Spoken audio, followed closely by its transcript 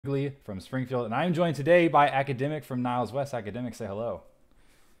From Springfield, and I'm joined today by Academic from Niles West. Academic, say hello.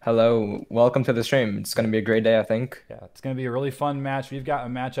 Hello, welcome to the stream. It's going to be a great day, I think. Yeah, it's going to be a really fun match. We've got a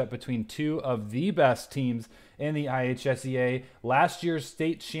matchup between two of the best teams in the IHSEA. Last year's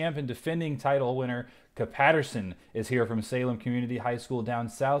state champ and defending title winner, Patterson, is here from Salem Community High School down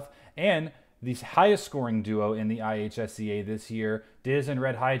south, and the highest scoring duo in the IHSEA this year, Diz and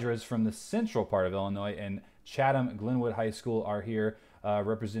Red Hydras from the central part of Illinois, and Chatham Glenwood High School are here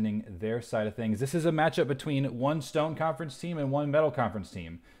representing their side of things. This is a matchup between one Stone Conference team and one Metal Conference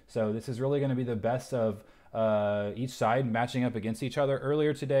team. So this is really going to be the best of each side matching up against each other.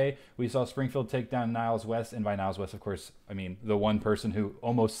 Earlier today, we saw Springfield take down Niles West, and by Niles West, of course, I mean the one person who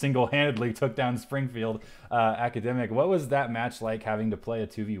almost single-handedly took down Springfield. Academic, what was that match like, having to play a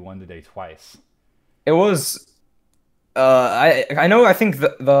 2v1 today twice? It was I think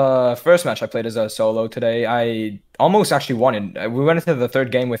the first match I played as a solo today, I almost actually won it. We went into the third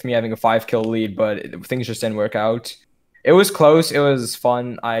game with me having a 5-kill lead, but things just didn't work out. It was close. It was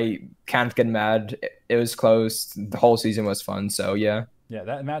fun. I can't get mad. It was close. The whole season was fun. So yeah. Yeah,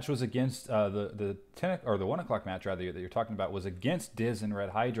 that match was against the 10 or the 1 o'clock match rather that you're talking about was against Diz and Red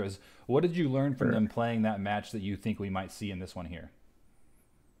Hydras. What did you learn from them playing that match that you think we might see in this one here?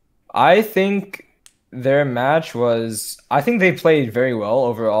 I think their match was, I think they played very well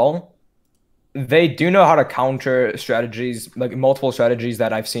overall. They do know how to counter strategies, like multiple strategies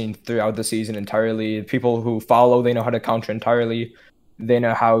that I've seen throughout the season entirely. People who follow, they know how to counter entirely. They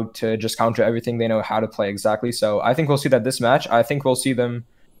know how to just counter everything. They know how to play exactly. So I think we'll see that this match, I think we'll see them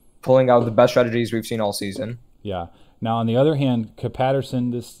pulling out the best strategies we've seen all season. Yeah. Now, on the other hand,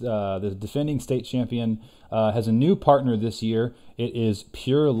 Patterson, the defending state champion, has a new partner this year. It is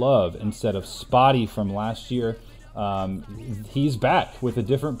Pure Love instead of Spotty from last year. He's back with a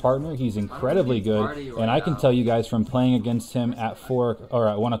different partner. He's incredibly good, and I can tell you guys from playing against him at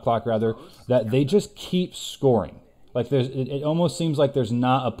 1 o'clock rather, that they just keep scoring. Like it almost seems like there's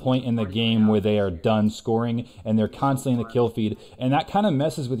not a point in the game where they are done scoring, and they're constantly in the kill feed, and that kind of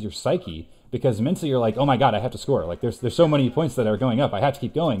messes with your psyche. Because mentally you're like, oh my god, I have to score. Like there's so many points that are going up. I have to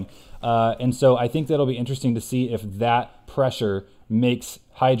keep going. And so I think that'll be interesting to see if that pressure makes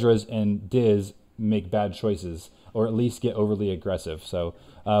Hydras and Diz make bad choices, or at least get overly aggressive. So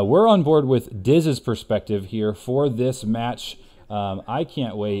we're on board with Diz's perspective here for this match. I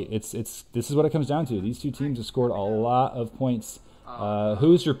can't wait. This is what it comes down to. These two teams have scored a lot of points.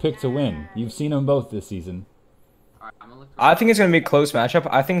 Who's your pick to win? You've seen them both this season. I think it's going to be a close matchup.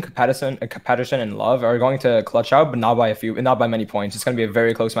 I think Patterson and Love are going to clutch out, but not by many points. It's going to be a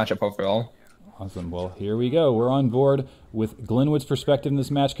very close matchup overall. Awesome. Well, here we go. We're on board with Glenwood's perspective in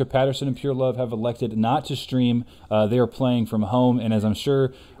this match. Patterson and Pure Love have elected not to stream. They are playing from home, and as I'm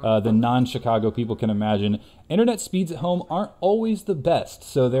sure the non-Chicago people can imagine, internet speeds at home aren't always the best.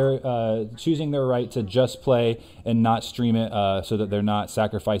 So they're choosing their right to just play and not stream it so that they're not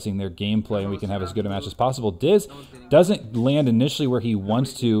sacrificing their gameplay and we can have as good a match as possible. Diz doesn't land initially where he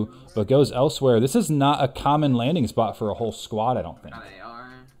wants to, but goes elsewhere. This is not a common landing spot for a whole squad, I don't think.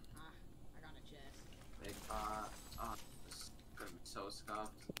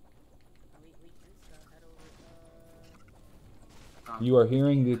 You are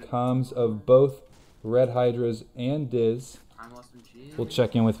hearing the comms of both Red Hydras and Diz. We'll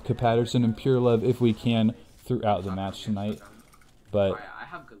check in with Patterson and Pure Love if we can throughout the match tonight. But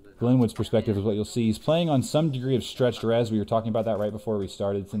Glenwood's perspective is what you'll see. He's playing on some degree of stretched res. We were talking about that right before we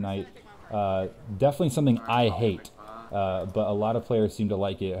started tonight. Definitely something I hate, but a lot of players seem to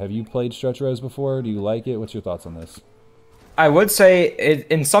like it. Have you played stretch res before? Do you like it? What's your thoughts on this? I would say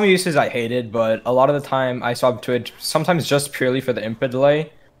in some uses I hate it, but a lot of the time I swap to it sometimes just purely for the input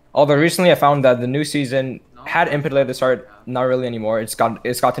delay. Although recently I found that the new season had input delay at the start, not really anymore. It's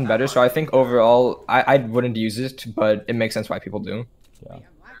gotten better, so I think overall I wouldn't use it, but it makes sense why people do. Yeah.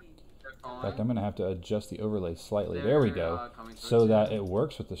 In fact, I'm going to have to adjust the overlay slightly. There we go. So that it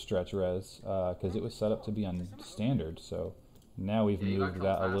works with the stretch res, because it was set up to be on standard. So now we've moved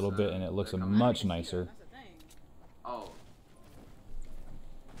that a little bit, and it looks much nicer.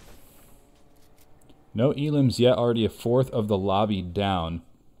 No elims yet, already a fourth of the lobby down.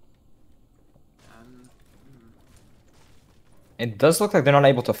 It does look like they're not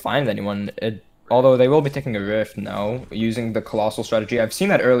able to find anyone, although they will be taking a rift now, using the Colossal strategy. I've seen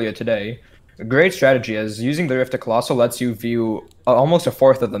that earlier today. A great strategy is using the rift to Colossal lets you view almost a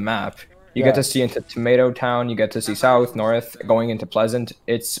fourth of the map. You get to see into Tomato Town, you get to see south, north, going into Pleasant.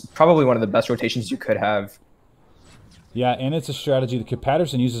 It's probably one of the best rotations you could have. Yeah, and it's a strategy that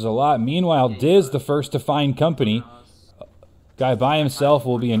Patterson uses a lot. Meanwhile, Diz, the first to find company. Guy by himself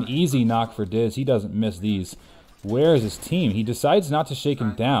will be an easy knock for Diz. He doesn't miss these. Where is his team? He decides not to shake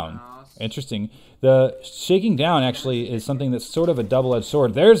him down. Interesting. The shaking down actually is something that's sort of a double-edged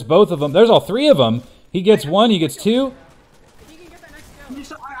sword. There's both of them. There's all three of them. He gets one. He gets two.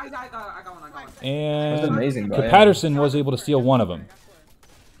 And That's amazing, bro. Patterson was able to steal one of them.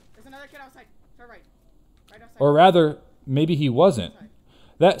 Or rather, maybe he wasn't.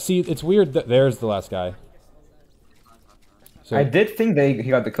 See, it's weird that there's the last guy. So, I did think he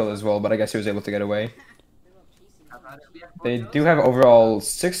got the kill as well, but I guess he was able to get away. They do have overall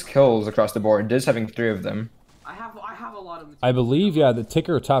 6 kills across the board. Diz having 3 of them. I have a lot of. I believe, yeah, the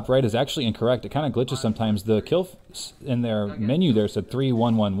ticker top right is actually incorrect. It kind of glitches sometimes. The kill in their menu there said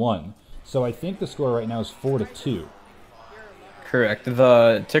 3-1-1-1. So I think the score right now is 4-2. Correct.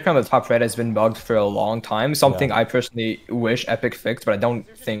 The ticker on the top right has been bugged for a long time. Something I personally wish Epic fixed, but I don't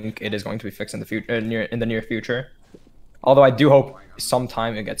think it is going to be fixed in the future, in the near future. Although I do hope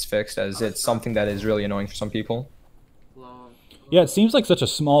sometime it gets fixed, as it's something that is really annoying for some people. Yeah, it seems like such a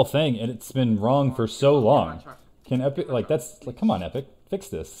small thing, and it's been wrong for so long. Can Epic, come on, Epic, fix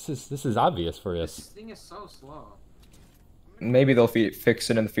this. This is obvious for us. This thing is so slow. Maybe they'll fix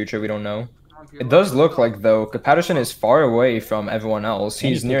it in the future. We don't know. It does look like, though, Patterson is far away from everyone else.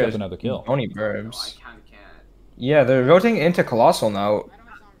 He's near another kill. Tony Burbs. Yeah, they're rotating into Colossal now.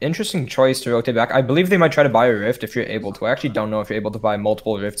 Interesting choice to rotate back. I believe they might try to buy a Rift if you're able to. I actually don't know if you're able to buy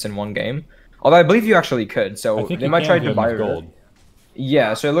multiple Rifts in one game. Although I believe you actually could. So they might try to buy a Rift.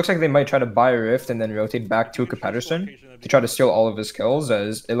 Yeah, so it looks like they might try to buy a Rift and then rotate back to Patterson to try to steal all of his kills,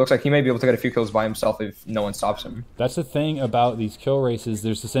 as it looks like he may be able to get a few kills by himself if no one stops him. That's the thing about these kill races.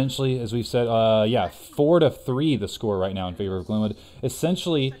 There's essentially, as we've said, 4-3 the score right now in favor of Glenwood.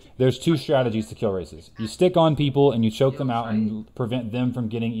 Essentially, there's 2 strategies to kill races. You stick on people and you choke them out and prevent them from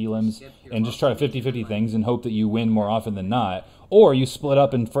getting elims and just try to 50-50 things and hope that you win more often than not. Or you split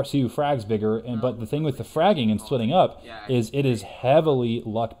up and see who frags bigger. But the thing with the fragging and splitting up is it is heavily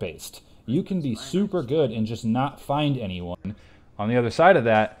luck-based. You can be super good and just not find anyone. On the other side of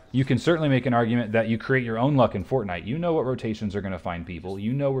that, you can certainly make an argument that you create your own luck in Fortnite. You know what rotations are going to find people.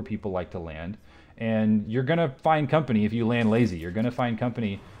 You know where people like to land. And you're going to find company if you land lazy. You're going to find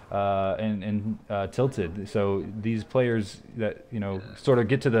company and tilted. So these players that, sort of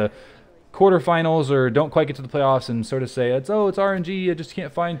get to the quarterfinals or don't quite get to the playoffs and sort of say, it's RNG, I just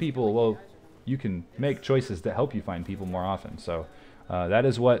can't find people. Well, you can make choices that help you find people more often. So that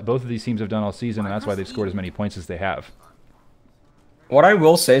is what both of these teams have done all season, and that's why they've scored as many points as they have. What I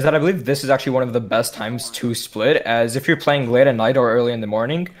will say is that I believe this is actually one of the best times to split, as if you're playing late at night or early in the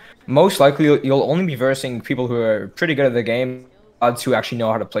morning, most likely you'll only be versing people who are pretty good at the game, odds who actually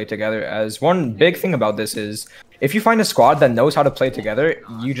know how to play together. As one big thing about this is, if you find a squad that knows how to play together,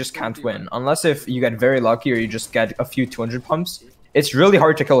 you just can't win. Unless if you get very lucky or you just get a few 200 pumps, it's really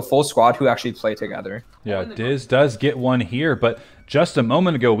hard to kill a full squad who actually play together. Yeah, Diz does get one here, but just a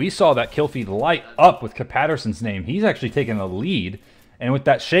moment ago, we saw that kill feed light up with Patterson's name. He's actually taken the lead. And with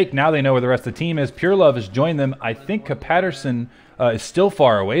that shake, now they know where the rest of the team is. Pure Love has joined them. I think Patterson is still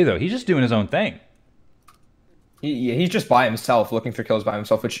far away, though. He's just doing his own thing. He's just by himself, looking for kills by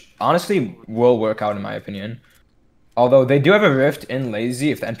himself, which honestly will work out in my opinion. Although they do have a Rift in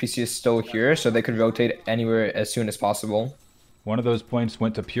Lazy if the NPC is still here, so they could rotate anywhere as soon as possible. One of those points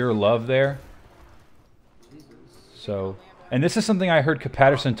went to Pure Love there. So, and this is something I heard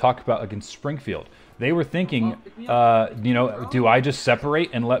Patterson talk about against Springfield. They were thinking, do I just separate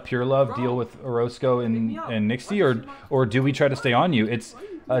and let Pure Love deal with Orozco and Nixie, or do we try to stay on you? It's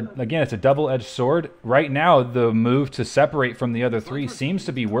again, it's a double-edged sword. Right now, the move to separate from the other 3 seems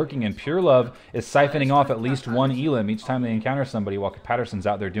to be working, and Pure Love is siphoning off at least 1 elim each time they encounter somebody, while Patterson's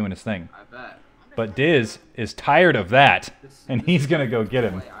out there doing his thing. But Diz is tired of that, and he's gonna go get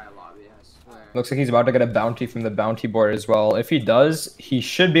him. Looks like he's about to get a bounty from the bounty board as well. If he does, he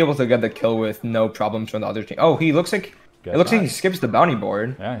should be able to get the kill with no problems from the other team. Oh, it looks like he skips the bounty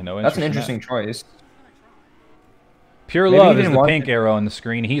board. Yeah, no. That's an interesting choice. Pure Love is the pink arrow on the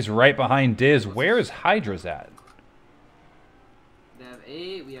screen. He's right behind Diz. Where is Hydra's at? They have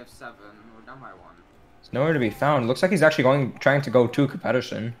 8, we have 7. We're down by 1. It's nowhere to be found. Looks like he's actually trying to go to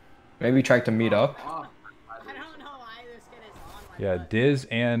Patterson. Maybe trying to meet up. Yeah, Diz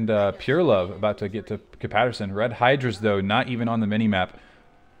and Pure Love about to get to Patterson. Red Hydra's, though, not even on the minimap.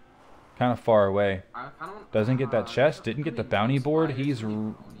 Kind of far away. Doesn't get that chest. Didn't get the bounty board.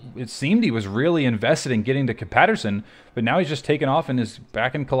 It seemed he was really invested in getting to Patterson, but now he's just taken off and is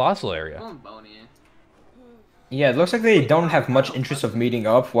back in Colossal area. Yeah, it looks like they don't have much interest of meeting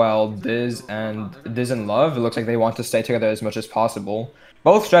up, while Diz and Love, it looks like they want to stay together as much as possible.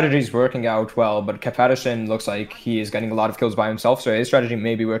 Both strategies working out well, but Patterson looks like he is getting a lot of kills by himself, so his strategy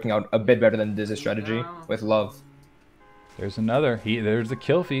may be working out a bit better than Diz's strategy with Love. There's another. There's the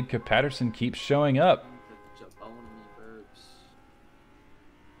kill feed. Patterson keeps showing up.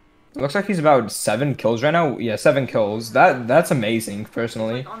 Looks like he's about 7 kills right now. Yeah, 7 kills. That's amazing,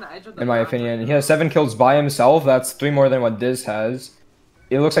 personally, in my opinion. He has 7 kills by himself. That's 3 more than what Diz has.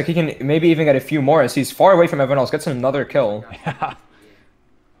 It looks like he can maybe even get a few more as he's far away from everyone else. Gets another kill. Yeah.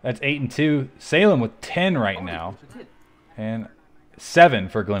 That's 8 and 2. Salem with 10 right now. And 7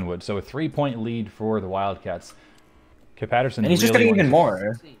 for Glenwood. So a 3-point lead for the Wildcats. Patterson, and he's just getting even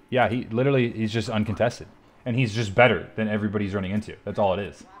more. Yeah, he's just uncontested. And he's just better than everybody's running into. That's all it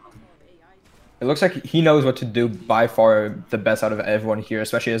is. It looks like he knows what to do by far the best out of everyone here,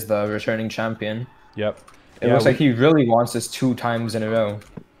 especially as the returning champion. Yep. It looks like he really wants this 2 times in a row.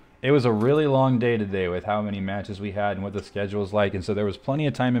 It was a really long day today with how many matches we had and what the schedule was like, and so there was plenty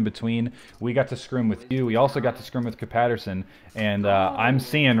of time in between. We got to scrim with you. We also got to scrim with Patterson, and I'm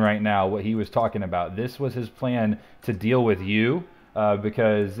seeing right now what he was talking about. This was his plan to deal with you,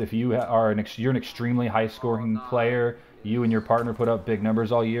 because if you are you're an extremely high-scoring player. You and your partner put up big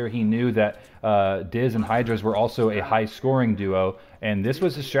numbers all year. He knew that Diz and Hydra's were also a high-scoring duo, and this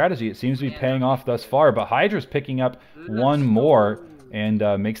was his strategy. It seems to be paying off thus far, but Hydra's picking up 1 more and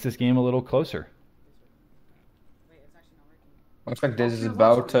makes this game a little closer. Looks like Diz is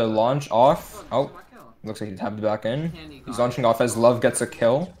about to launch off. Oh, looks like he tapped back in. He's launching off as Love gets a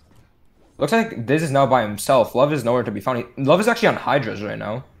kill. Looks like Diz is now by himself. Love is nowhere to be found. Love is actually on Hydra's right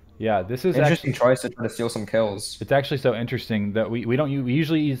now. Yeah, this is interesting choice to try to steal some kills. It's actually so interesting that we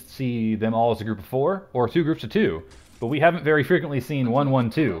usually see them all as a group of 4 or 2 groups of 2, but we haven't very frequently seen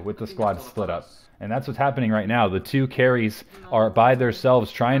 1-1-2 with the squad split up. And that's what's happening right now. The 2 carries are by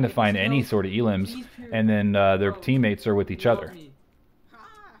themselves trying to find any sort of elims, and then their teammates are with each other.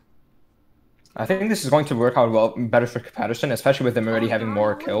 I think this is going to work out better for Patterson, especially with them already having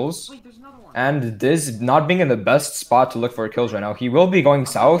more kills. And Diz not being in the best spot to look for kills right now. He will be going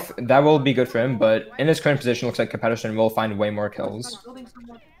south. That will be good for him, but in his current position, looks like Patterson will find way more kills.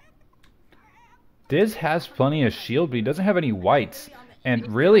 Diz has plenty of shield, but he doesn't have any whites. And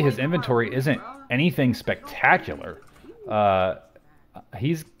really, his inventory isn't anything spectacular.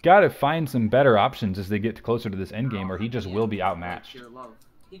 He's got to find some better options as they get closer to this endgame, or he just will be outmatched.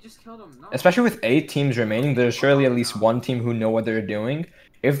 Especially with 8 teams remaining, there's surely at least 1 team who know what they're doing.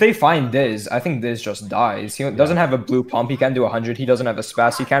 If they find Diz, I think Diz just dies. He doesn't have a blue pump. He can't do 100. He doesn't have a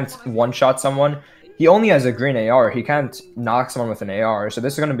spaz. He can't one-shot someone. He only has a green AR. He can't knock someone with an AR. So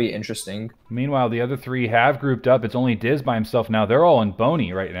this is going to be interesting. Meanwhile, the other 3 have grouped up. It's only Diz by himself now. They're all in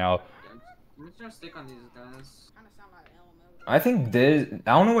Boney right now. I'm just gonna stick on these guys. I think Diz...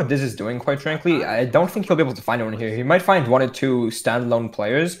 I don't know what Diz is doing, quite frankly. I don't think he'll be able to find anyone here. He might find 1 or 2 standalone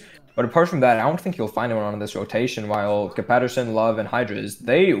players. But apart from that, I don't think he'll find anyone on this rotation, while Patterson, Love, and Hydras,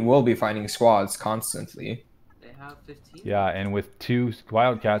 they will be finding squads constantly. They have 15? Yeah, and with 2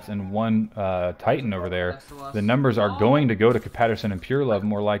 Wildcats and 1 Titan over there, the numbers are going to go to Patterson and Pure Love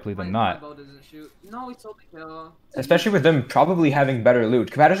more likely than not. No, he stole the kill. Especially with them probably having better loot.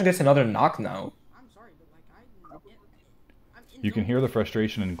 Patterson gets another knock now. You can hear the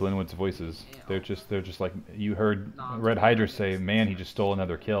frustration in Glenwood's voices. They're just like, you heard Red Hydra say, man, he just stole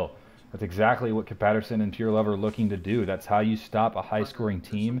another kill. That's exactly what Patterson and Pure Love are looking to do. That's how you stop a high-scoring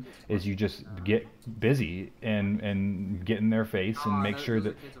team, is you just get busy and get in their face and make sure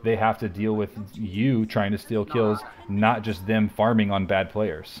that they have to deal with you trying to steal kills, not just them farming on bad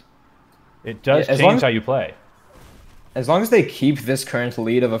players. It does change how you play. As long as they keep this current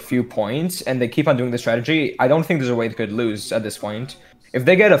lead of a few points and they keep on doing the strategy, I don't think there's a way they could lose at this point. If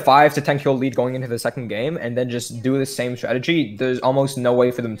they get a 5 to 10 kill lead going into the second game and then just do the same strategy, there's almost no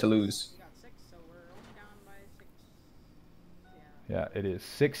way for them to lose. Yeah, it is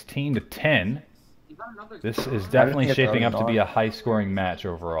 16-10. This is definitely shaping up to be a high-scoring match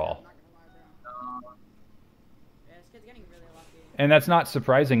overall. And that's not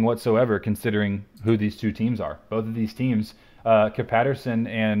surprising whatsoever, considering who these 2 teams are. Both of these teams, Patterson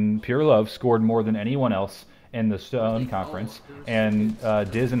and Pure Love, scored more than anyone else in the Stone Conference, and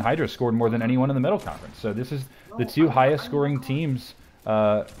Diz and Hydra scored more than anyone in the Metal Conference. So this is the 2 highest scoring teams.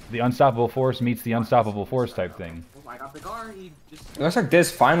 The Unstoppable Force meets the Unstoppable Force type thing. It looks like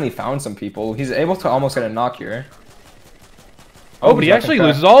Diz finally found some people. He's able to almost get a knock here. Oh, but he actually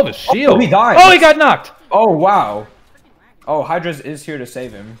loses all of his shield. Oh, he died. Oh, he got knocked. Oh, wow. Oh, Hydras is here to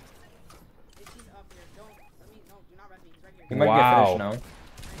save him. He might get finished now.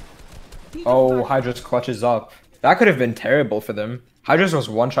 Oh, Hydras clutches up. That could have been terrible for them. Hydras was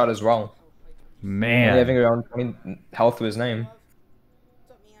one shot as well. Man. Only having around 20 health to his name.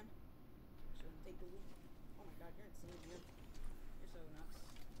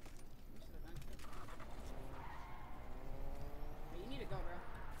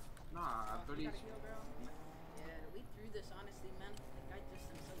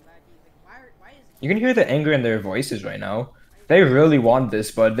 You can hear the anger in their voices right now. They really want this,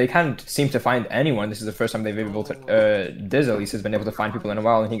 but they can't seem to find anyone. This is the first time they've been able to. Diz at least has been able to find people in a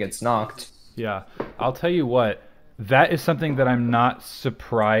while, and he gets knocked. Yeah, I'll tell you what. That is something that I'm not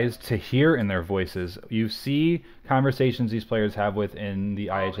surprised to hear in their voices. You see conversations these players have within the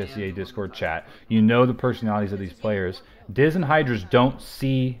IHSEA Discord chat. You know the personalities of these players. Diz and Hydras don't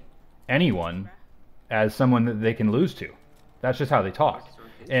see anyone as someone that they can lose to. That's just how they talk.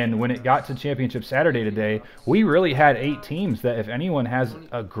 And when it got to Championship Saturday today, we really had 8 teams that if anyone has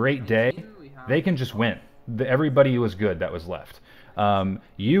a great day, they can just win. Everybody was good that was left.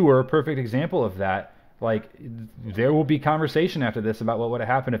 You were a perfect example of that. Like, there will be conversation after this about what would have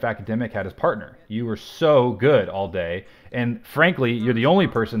happened if Academic had his partner. You were so good all day. And frankly, you're the only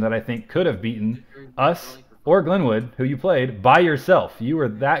person that I think could have beaten us or Glenwood, who you played, by yourself. You were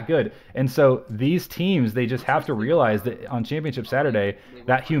that good. And so these teams, they just have to realize that on Championship Saturday,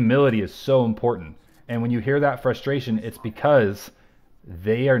 that humility is so important. And when you hear that frustration, it's because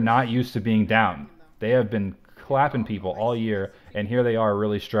they are not used to being down. They have been clapping people all year, and here they are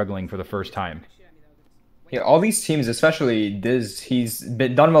really struggling for the first time. Yeah, all these teams, especially Diz, he's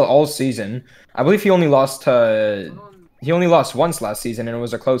been done well all season. I believe he only lost once last season, and it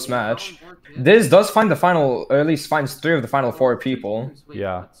was a close match. Diz does find the final, or at least finds 3 of the final 4 people.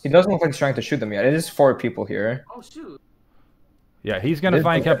 Yeah. He doesn't look like he's trying to shoot them yet. It is 4 people here. Yeah, he's going to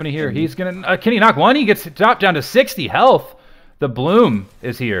find company here. He's going to... can he knock one? He gets dropped down to 60 health. The Bloom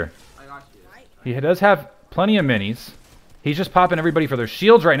is here. He does have plenty of minis. He's just popping everybody for their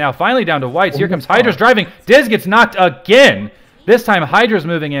shields right now. Finally down to whites. Here comes Hydra's driving. Diz gets knocked again. This time Hydra's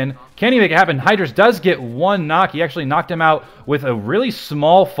moving in. Can he make it happen? Hydra's does get 1 knock. He actually knocked him out with a really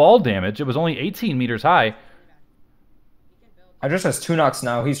small fall damage. It was only 18 meters high. Hydra's has 2 knocks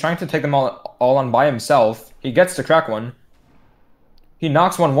now. He's trying to take them all on by himself. He gets to crack one. He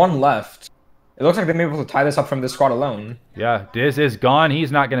knocks one left. It looks like they may be able to tie this up from this squad alone. Yeah, Diz is gone.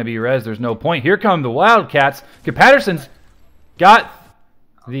 He's not going to be res. There's no point. Here come the Wildcats. Patterson's got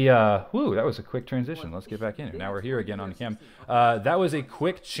the, whoo, that was a quick transition. Let's get back in here. Now we're here again on cam. That was a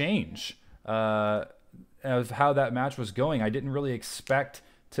quick change of how that match was going. I didn't really expect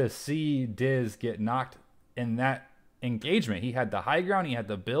to see Diz get knocked in that engagement. He had the high ground. He had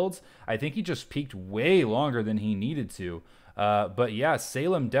the builds. I think he just peaked way longer than he needed to. But yeah,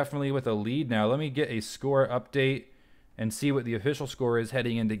 Salem definitely with a lead now. Let me get a score update and see what the official score is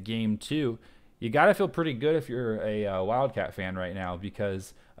heading into game 2. You got to feel pretty good if you're a Wildcat fan right now,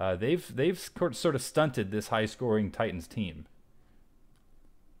 because they've sort of stunted this high-scoring Titans team.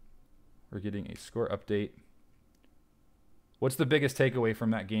 We're getting a score update. What's the biggest takeaway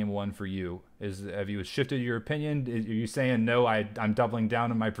from that game 1 for you? Have you shifted your opinion? Are you saying, no, I'm doubling down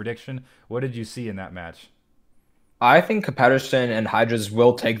on my prediction? What did you see in that match? I think Patterson and Hydras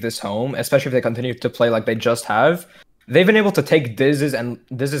will take this home, especially if they continue to play like they just have. They've been able to take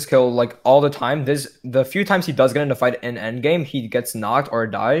Diz's kill like all the time. The few times he does get in a fight in endgame, he gets knocked or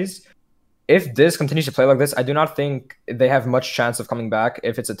dies. If Diz continues to play like this, I do not think they have much chance of coming back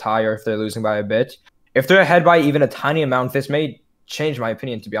if it's a tie or if they're losing by a bit. If they're ahead by even a tiny amount, this may change my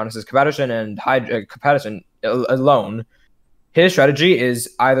opinion, to be honest. As Patterson and Patterson alone, his strategy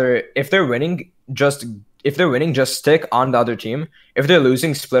is either if they're winning, just stick on the other team. If they're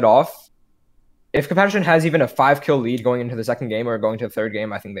losing, split off. If Patterson has even a 5-kill lead going into the second game or going to the third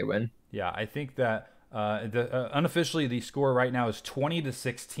game, I think they win. Yeah, I think that unofficially the score right now is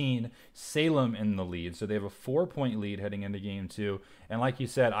 20-16, Salem in the lead. So they have a 4-point lead heading into game 2. And like you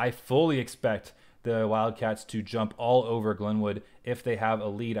said, I fully expect the Wildcats to jump all over Glenwood if they have a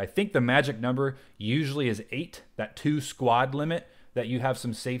lead. I think the magic number usually is 8, that 2-squad limit, that you have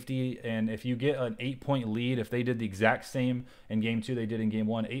some safety. And if you get an 8-point lead, if they did the exact same in game 2 they did in game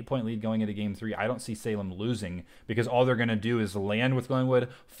 1, 8-point lead going into game 3, I don't see Salem losing, because all they're going to do is land with Glenwood,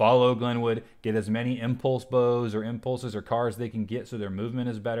 follow Glenwood, get as many impulse bows or impulses or cars they can get so their movement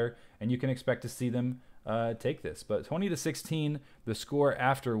is better, and you can expect to see them take this. But 20-16, the score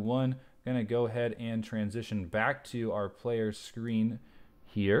after 1. Going to go ahead and transition back to our player's screen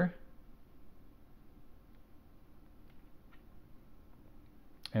here.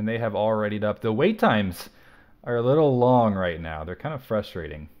 And they have all readied up. The wait times are a little long right now. They're kind of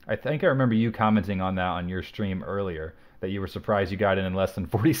frustrating. I think I remember you commenting on that on your stream earlier, that you were surprised you got in less than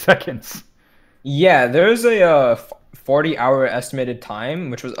 40 seconds. Yeah, there's a 40-hour estimated time,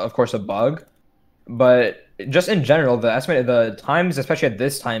 which was, of course, a bug. But just in general, the times, especially at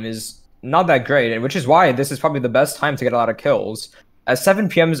this time, is not that great, which is why this is probably the best time to get a lot of kills. At 7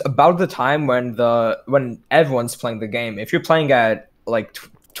 p.m. is about the time when everyone's playing the game. If you're playing at like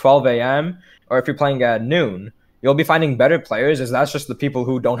 12 a.m. or if you're playing at noon, you'll be finding better players, as that's just the people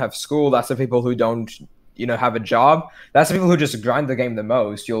who don't have school. That's the people who don't, have a job. That's the people who just grind the game the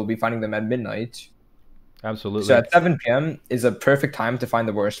most. You'll be finding them at midnight. Absolutely. So at 7 p.m. is a perfect time to find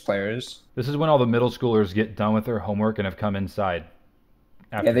the worst players. This is when all the middle schoolers get done with their homework and have come inside.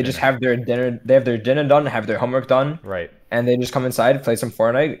 Yeah, they just have their dinner. They have their dinner done, have their homework done. Right. And they just come inside, play some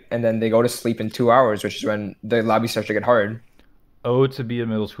Fortnite, and then they go to sleep in 2 hours, which is when the lobby starts to get hard. Oh, to be a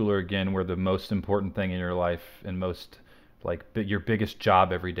middle schooler again, where the most important thing in your life and your biggest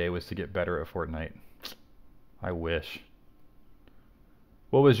job every day was to get better at Fortnite. I wish.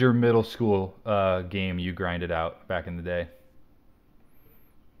 What was your middle school game you grinded out back in the day?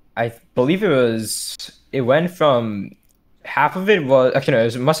 I believe it went from half of it was, actually no,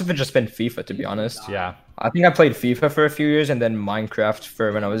 it must have just been FIFA, to be honest. Yeah. I think I played FIFA for a few years and then Minecraft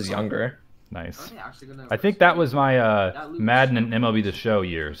for when I was younger. Nice. I think that was my Madden and MLB The Show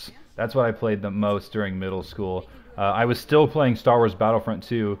years. That's what I played the most during middle school. I was still playing Star Wars Battlefront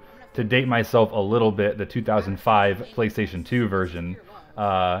 2, to date myself a little bit, the 2005 PlayStation 2 version.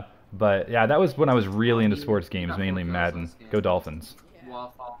 But yeah, that was when I was really into sports games, mainly Madden. Go Dolphins.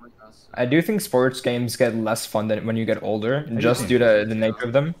 I do think sports games get less fun than when you get older, just due to the nature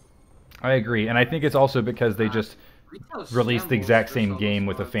of them. I agree, and I think it's also because they just release the exact same game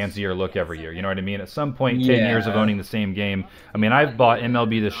with a fancier look every year. You know what I mean? At some point, 10 years of owning the same game. I mean, I've bought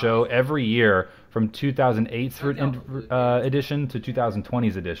MLB The Show every year from 2008's edition to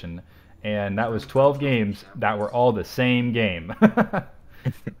 2020's edition, and that was 12 games that were all the same game. Back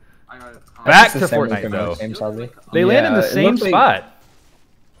to Fortnite, though. They land in the same spot.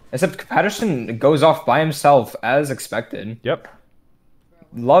 Except Patterson goes off by himself as expected. Yep.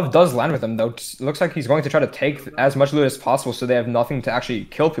 Love does land with him, though. It looks like he's going to try to take as much loot as possible so they have nothing to actually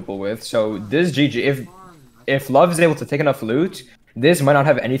kill people with. So this GG, if Love is able to take enough loot, this might not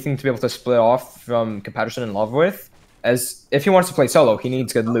have anything to be able to split off from Patterson and Love with. As if he wants to play solo, he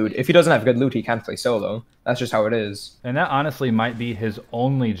needs good loot. If he doesn't have good loot, he can't play solo. That's just how it is. And that honestly might be his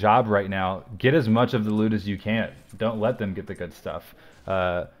only job right now. Get as much of the loot as you can. Don't let them get the good stuff.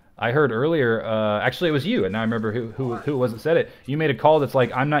 I heard earlier, actually it was you, and now I remember who it was that said it. You made a call that's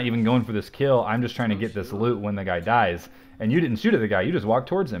like, I'm not even going for this kill, I'm just trying to get this loot when the guy dies. And you didn't shoot at the guy, you just walked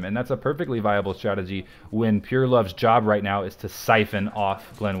towards him. And that's a perfectly viable strategy when Pure Love's job right now is to siphon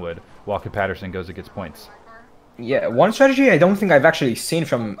off Glenwood while Patterson goes and gets points. Yeah, one strategy I don't think I've actually seen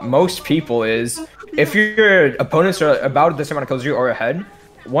from most people is, if your opponents are about the same amount of kills you or ahead,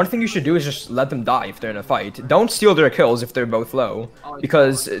 one thing you should do is just let them die if they're in a fight. Don't steal their kills if they're both low,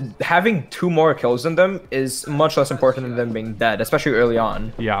 because having 2 more kills than them is much less important than them being dead, especially early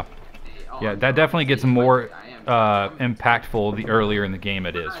on. Yeah. Yeah, that definitely gets more impactful the earlier in the game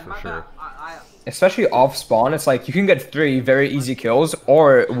it is, for sure. Especially off spawn, it's like you can get 3 very easy kills,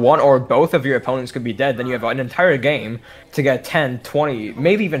 or 1 or both of your opponents could be dead. Then you have an entire game to get 10, 20,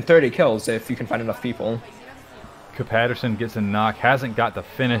 maybe even 30 kills if you can find enough people. Patterson gets a knock, hasn't got the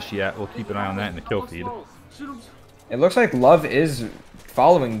finish yet. We'll keep an eye on that in the kill feed. It looks like Love is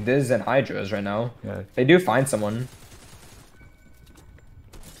following Diz and Hydras right now. Yeah. They do find someone.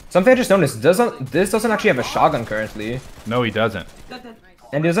 Something I just noticed, Diz doesn't actually have a shotgun currently. No, he doesn't.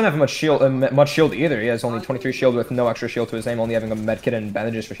 And he doesn't have much shield either. He has only 23 shield with no extra shield to his name, only having a medkit and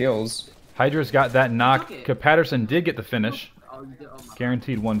bandages for heals. Hydra's got that knock. Patterson did get the finish.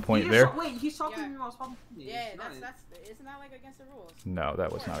 Guaranteed 1 point there. Wait, he's talking to me while I was talking to me. Yeah, isn't that like against the rules? No,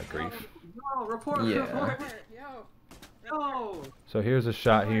 that was not a grief. No, report. Yo. So here's a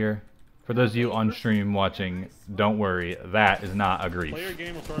shot here. For those of you on stream watching, don't worry, that is not a grief. Play your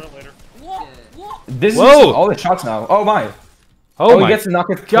game, we'll start it later. This is all the shots now. Oh my. Oh, he gets to knock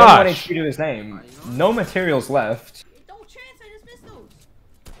with 21 HP to his name. No materials left. Don't chance, I just missed those.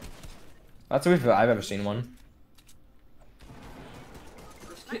 That's the weakest I've ever seen one.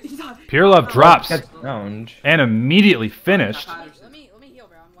 Pure Love drops and immediately finished. Let me heal,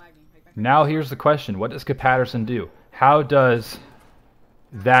 bro. I'm lagging. Now here's the question: what does Patterson do? How does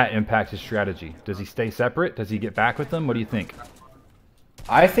that impact his strategy? Does he stay separate? Does he get back with them? What do you think?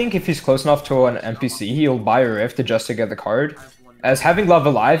 I think if he's close enough to an NPC, he'll buy a rift just to get the card. As having Love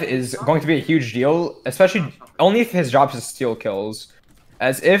alive is going to be a huge deal, especially only if his job is to steal kills.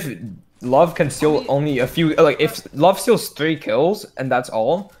 As if Love can steal only a few, like if Love steals 3 kills and that's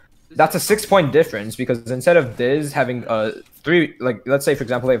all, that's a 6-point difference, because instead of Diz having 3, like let's say for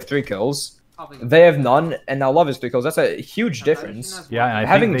example they have 3 kills, they have none, and now Love has 3 kills. That's a huge difference. Yeah, and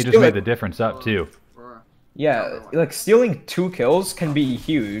I think they just made the difference up too. Yeah, like stealing 2 kills can be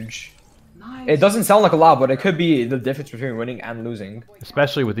huge. Nice. It doesn't sound like a lot, but it could be the difference between winning and losing.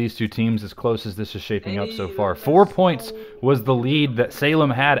 Especially with these two teams as close as this is shaping up so far. 4 points was the lead that Salem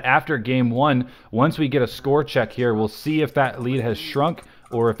had after game 1. Once we get a score check here, we'll see if that lead has shrunk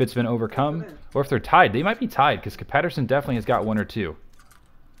or if it's been overcome or if they're tied. They might be tied because Patterson definitely has got 1 or 2.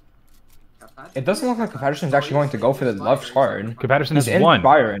 It doesn't look like Patterson's actually going to go for the left card. Patterson has He's in 1.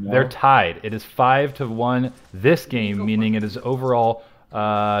 fire right now. They're tied. It is 5-1 this game, meaning it is overall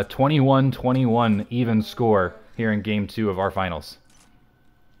 21-21 even score here in game 2 of our finals.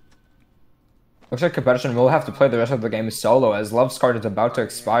 Looks like Patterson will have to play the rest of the game solo as Love's card is about to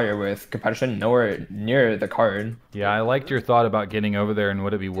expire with Patterson nowhere near the card. Yeah, I liked your thought about getting over there and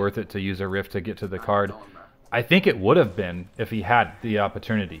would it be worth it to use a rift to get to the card. I think it would have been if he had the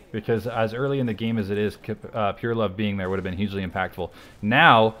opportunity, because as early in the game as it is, Pure Love being there would have been hugely impactful.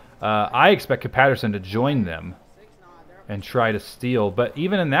 Now, I expect Patterson to join them and try to steal, but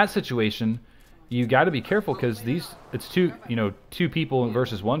even in that situation, you got to be careful because it's two people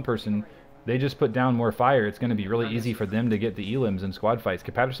versus 1 person. They just put down more fire. It's going to be really easy for them to get the elims in squad fights.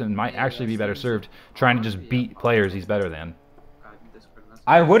 Patterson might actually be better served trying to just beat players he's better than.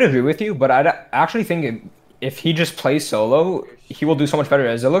 I would agree with you, but I actually think if he just plays solo, he will do so much better,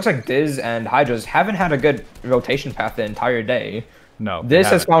 as it looks like Diz and Hydras haven't had a good rotation path the entire day. No. Diz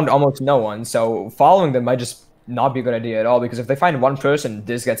has found almost no one, so following them might just not be a good idea at all, because if they find 1 person,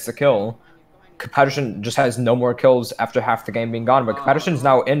 Diz gets the kill. Patterson just has no more kills after half the game being gone, but Patterson's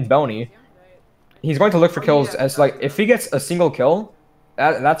now in Boney. He's going to look for kills as, like, if he gets a single kill,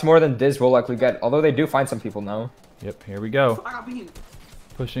 that's more than Diz will likely get, although they do find some people now. Yep, here we go. I got beaten.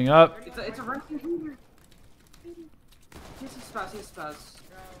 Pushing up. It's a ranking here. He's a spaz.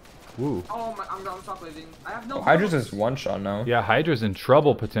 Woo. Oh my, I'm stop living. I have no. Oh, Hydras is 1 shot now. Yeah, Hydra's in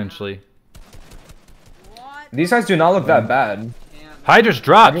trouble potentially. These guys do not look that bad. Hydra's Hydras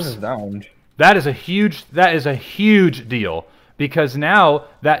drops. is downed. That is a huge deal because now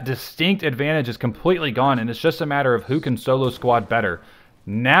that distinct advantage is completely gone and it's just a matter of who can solo squad better.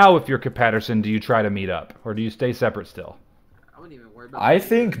 Now if you're Patterson, do you try to meet up or do you stay separate still? I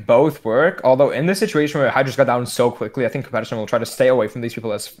think both work, although in this situation where Hydras got down so quickly, I think Patterson will try to stay away from these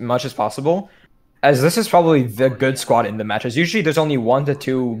people as much as possible, as this is probably the good squad in the matches. Usually there's only 1 to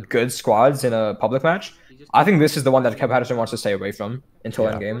 2 good squads in a public match. I think this is the one that Patterson wants to stay away from until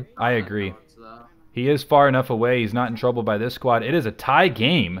endgame. I agree. He is far enough away. He's not in trouble by this squad. It is a tie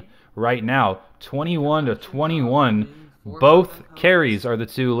game right now, 21-21. Both carries are the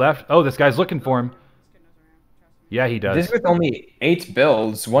 2 left. Oh, this guy's looking for him. Yeah, he does. This is with only 8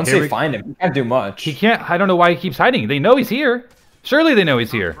 builds. Once they find him, he can't do much. He can't. I don't know why he keeps hiding. They know he's here. Surely they know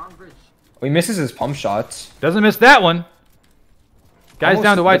he's here. He misses his pump shots. Doesn't miss that one. Guy's Almost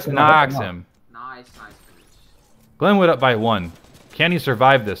down to whites, Oh, knocks him. Nice finish. Glenwood up by 1. Can he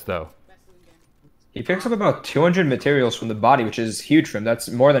survive this, though? He picks up about 200 materials from the body, which is huge for him. That's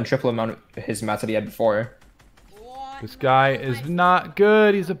more than triple amount of his mats that he had before. This guy is not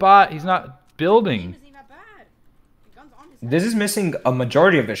good. He's a bot. He's not building. This is missing a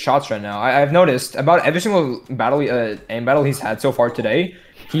majority of his shots right now. I've noticed about every single battle, aim battle he's had so far today,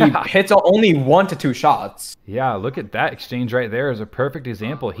 he hits only 1 to 2 shots. Yeah, look at that exchange right there is a perfect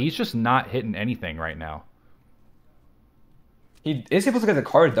example. He's just not hitting anything right now. He is able to get the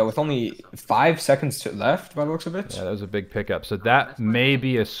card, though, with only 5 seconds left, by the looks of it. Yeah, that was a big pickup. So that may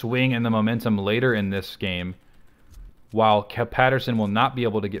be a swing in the momentum later in this game. While Patterson will not be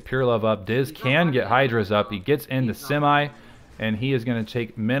able to get Pure Love up, Diz can get Hydras up. He gets in the semi, and he is going to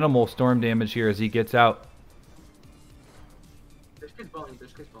take minimal storm damage here as he gets out.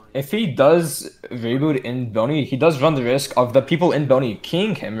 If he does reboot in Boney, he does run the risk of the people in Boney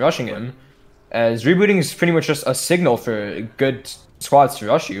keying him, rushing him. As rebooting is pretty much just a signal for good squads to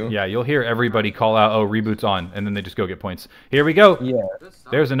rush you. Yeah, you'll hear everybody call out, oh, reboot's on, and then they just go get points. Here we go. Yeah.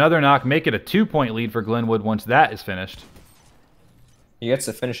 There's another knock. Make it a 2-point lead for Glenwood once that is finished. He gets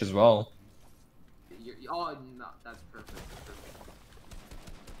the finish as well. Oh, no, that's perfect.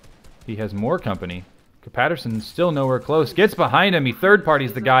 He has more company. Patterson's still nowhere close. Gets behind him. He third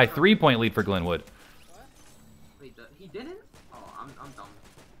parties the guy. 3-point lead for Glenwood. Wait, he didn't? Oh, I'm dumb.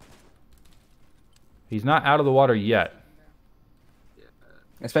 He's not out of the water yet.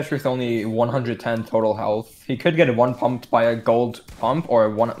 Especially with only 110 total health. He could get 1 pumped by a gold pump or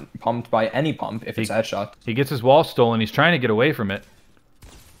 1 pumped by any pump if it's a headshot. He gets his wall stolen. He's trying to get away from it.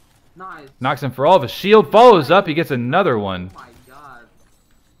 Nice. Knocks him for all of his shield. Follows up. He gets another one. Oh my god.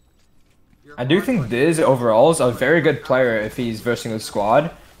 I do think Diz overall is a very good player if he's versing a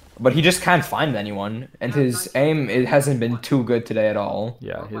squad, but he just can't find anyone, and his aim it hasn't been too good today at all.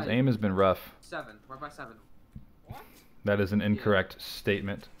 Yeah, his aim has been rough. 7. 4 by 7. That is an incorrect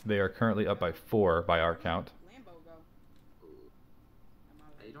statement. They are currently up by 4 by our count. Lambo go.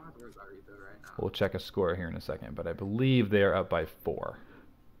 Hey, you don't have to worry about reboot right now. We'll check a score here in a second, but I believe they are up by 4.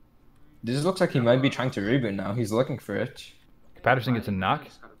 This looks like he might be trying to reboot now. He's looking for it. Patterson gets a knock.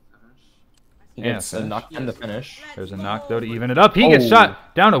 Just gotta finish. He Yeah, gets a finish. knock and the finish. There's a knock, though, to even it up. He gets Oh.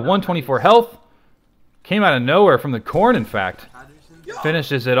 shot down to 124 health. Came out of nowhere from the corn, in fact. Patterson.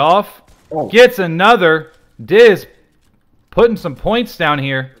 Finishes it off. Oh. Gets another. Diz putting some points down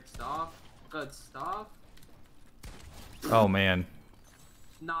here. Good stuff. Good stuff. Oh, man.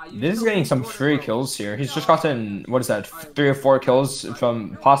 Nah, you This is still getting some scored, free bro. kills here. He's just gotten, what is that, 3 or 4 kills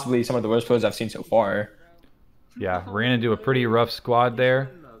from possibly some of the worst players I've seen so far. Yeah, ran into a pretty rough squad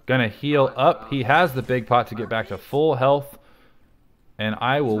there. Gonna heal up. He has the big pot to get back to full health. And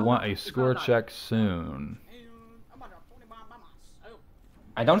I will want a score check soon. I'm about to 20 bomb by myself.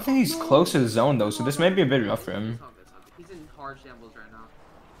 I don't think he's close to the zone though, so this may be a bit rough for him. He's in hard shambles right now.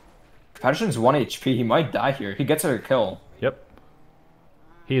 Patterson's 1 HP. He might die here. He gets a kill. Yep.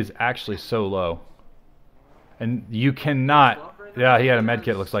 He is actually so low. And you cannot... Yeah, he had a med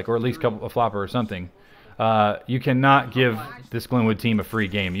kit, looks like, or at least a flopper or something. You cannot give this Glenwood team a free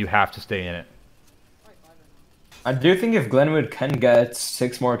game. You have to stay in it. I do think if Glenwood can get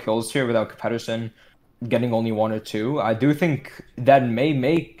 6 more kills here without Patterson getting only 1 or 2, I do think that may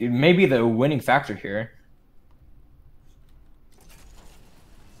be the winning factor here.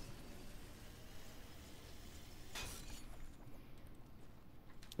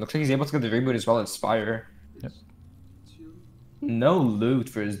 Looks like he's able to get the reboot as well as Spire. Yep. No loot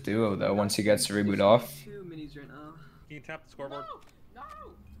for his duo though once he gets the reboot off. 2 minis right now. Can you tap the scoreboard? No.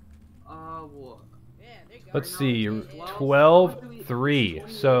 What? Yeah, there you go. Let's see. 12-3.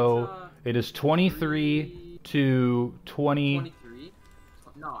 So it is 23 to 20... 23?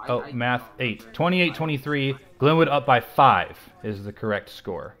 No, Oh, math 8. 28-23. Glenwood up by 5 is the correct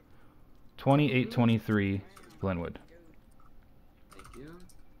score. 28-23 Glenwood. Thank you.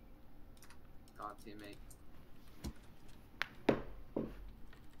 God, teammate.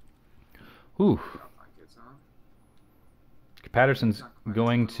 Whew. Pockets, huh? Patterson's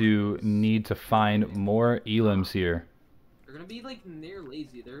going to need to find more elims here. They're gonna be like near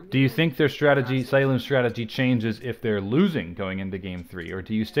lazy. They're Do you think their strategy, Salem's strategy, changes if they're losing going into game 3, or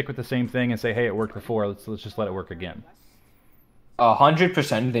do you stick with the same thing and say, "Hey, it worked before. Let's just let it work again"?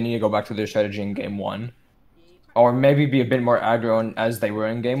 100% they need to go back to their strategy in game 1. Or maybe be a bit more aggro as they were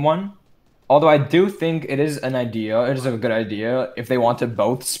in game 1. Although I do think it is an idea, it is a good idea if they want to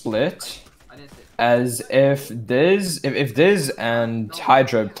both split. I didn't say As if Diz and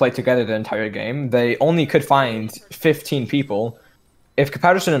Hydra play together the entire game, they only could find 15 people. If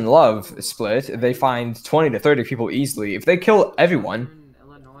Patterson and Love split, they find 20 to 30 people easily. If they kill everyone,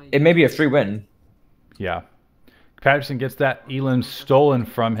 Illinois. it may be a free win. Yeah. Patterson gets that elim stolen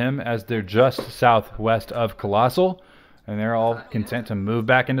from him as they're just southwest of Colossal, and they're all content to move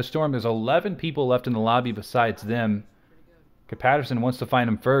back into Storm. There's 11 people left in the lobby besides them. Patterson wants to find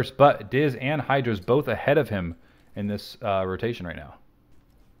him first, but Diz and Hydra's both ahead of him in this rotation right now.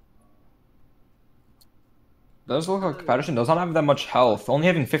 Does look like Patterson does not have that much health, only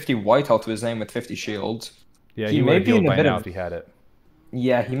having 50 white health to his name with 50 shield. Yeah, He he may would have be in healed a by bit now of- if he had it.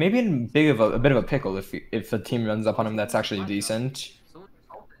 Yeah, he may be in a bit of a pickle if the team runs up on him that's actually decent. Someone just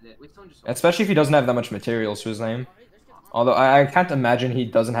opened it. Wait, someone just Especially if he doesn't have that much materials to his name. Although I can't imagine he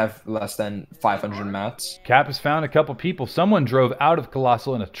doesn't have less than 500 mats. Cap has found a couple people. Someone drove out of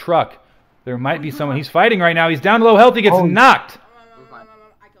Colossal in a truck. There might be someone. He's fighting right now. He's down low health. He gets Oh. knocked.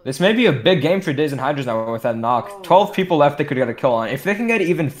 This may be a big game for Diz and Hydras now with that knock. 12 people left they could get a kill on. If they can get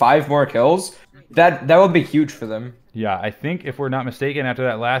even 5 more kills, that would be huge for them. Yeah, I think if we're not mistaken, after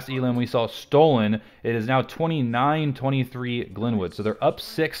that last elim we saw stolen, it is now 29-23 Glenwood. So they're up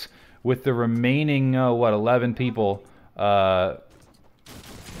 6 with the remaining, 11 people.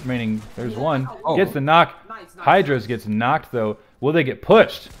 Remaining, there's one. Oh. Gets the knock. Nice. Hydras gets knocked, though. Will they get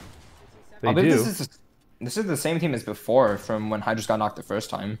pushed? They I believe do. this is the same team as before from when Hydras got knocked the first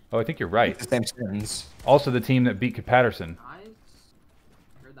time. Oh, I think you're right. The same skins. Also the team that beat Patterson. Nice.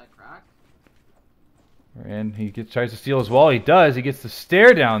 Heard that crack. And he tries to steal his wall. He does. He gets the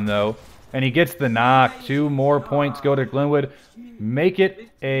stare down, though. And he gets the knock. 2 more points go to Glenwood. Make it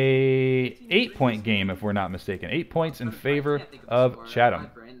a 8-point game, if we're not mistaken. 8 points in favor of Chatham. My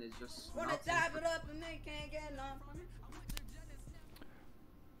brain is just Wanna tap it up and they can't get none from it.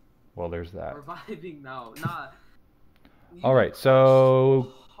 Well, there's that. reviving now. Nah. All right,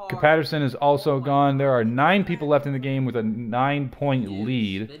 so Patterson is also gone. There are 9 people left in the game with a 9-point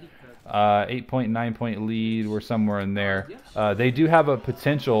lead. 8-point, 9-point lead. We're somewhere in there. They do have a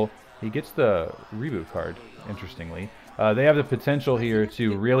potential. He gets the reboot card, interestingly. They have the potential here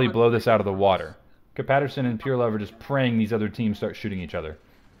to really blow this out of the water. Patterson and Pure Love are just praying these other teams start shooting each other.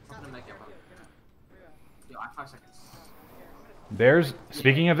 There's,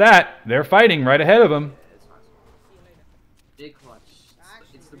 speaking of that, they're fighting right ahead of them. Big clutch.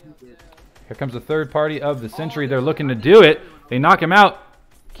 It's the Here comes the third party of the century. They're looking to do it. They knock him out.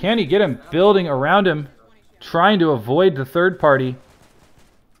 Can he get him? Building around him, trying to avoid the third party.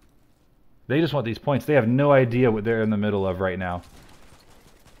 They just want these points. They have no idea what they're in the middle of right now.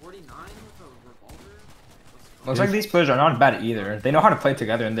 49 with a revolver? Looks like these players are not bad either. They know how to play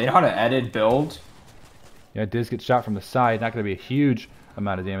together and they know how to edit, build. Yeah, Diz gets shot from the side. Not going to be a huge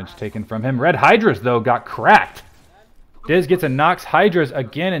amount of damage taken from him. Red Hydras, though, got cracked. Diz gets a knocks. Hydras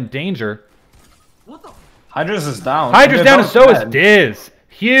again in danger. What the? Hydras is down. Hydras down, and so is Diz.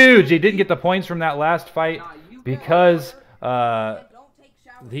 Huge. He didn't get the points from that last fight because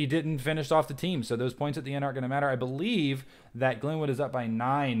he didn't finish off the team. So those points at the end aren't going to matter. I believe that Glenwood is up by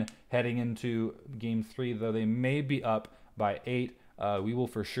 9 heading into Game 3, though they may be up by 8. We will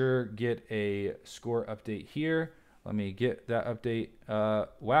for sure get a score update here. Let me get that update.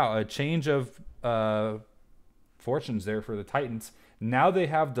 Wow, a change of fortunes there for the Titans. Now they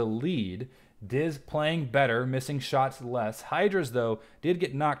have the lead. Diz playing better, missing shots less. Hydras, though, did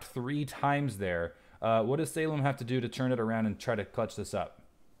get knocked 3 times there. What does Salem have to do to turn it around and try to clutch this up?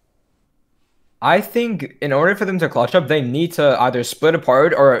 I think in order for them to clutch up, they need to either split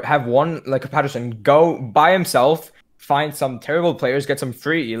apart or have one, like a Patterson, go by himself, find some terrible players, get some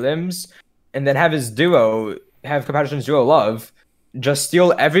free elims, and then have his duo, have Patterson's duo Love, just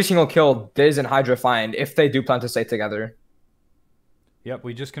steal every single kill Diz and Hydra find if they do plan to stay together. Yep,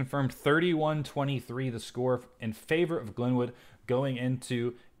 we just confirmed 31-23 the score in favor of Glenwood going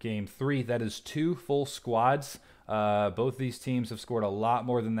into Game 3. That is 2 full squads. Both these teams have scored a lot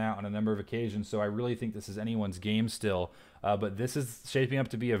more than that on a number of occasions, so I really think this is anyone's game still. But this is shaping up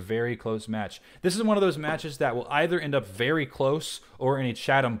to be a very close match. This is one of those matches that will either end up very close or in a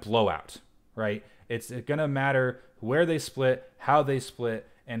Chatham blowout, right? It's going to matter where they split, how they split,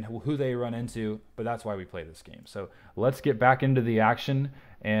 and who they run into, but that's why we play this game. So let's get back into the action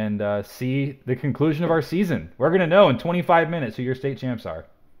and see the conclusion of our season. We're going to know in 25 minutes who your state champs are,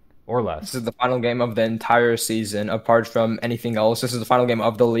 or less. This is the final game of the entire season, apart from anything else. This is the final game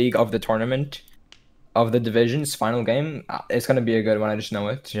of the league, of the tournament, of the divisions. Final game. It's going to be a good one, I just know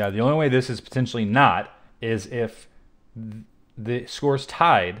it. Yeah, the only way this is potentially not is if the score's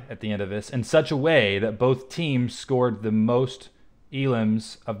tied at the end of this in such a way that both teams scored the most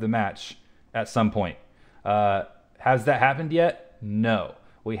elims of the match at some point. Has that happened yet? No.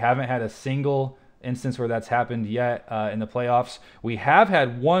 We haven't had a single instance where that's happened yet in the playoffs. We have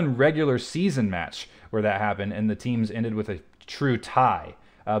had one regular season match where that happened and the teams ended with a true tie.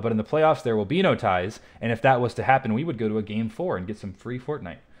 But in the playoffs, there will be no ties. And if that was to happen, we would go to a Game 4 and get some free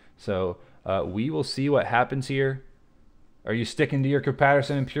Fortnite. So we will see what happens here. Are you sticking to your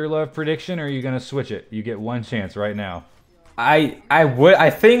Patterson and Pure Love prediction, or are you going to switch it? You get one chance right now.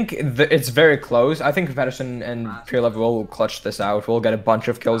 I think it's very close. I think Patterson and Pure Love will clutch this out. We'll get a bunch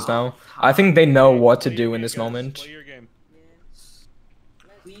of kills now. I think they know what to do in this moment.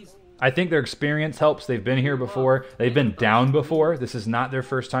 I think their experience helps. They've been here before. They've been down before. This is not their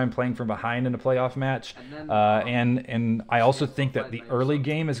first time playing from behind in a playoff match. And I also think that the early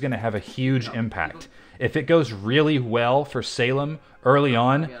game is going to have a huge impact. If it goes really well for Salem early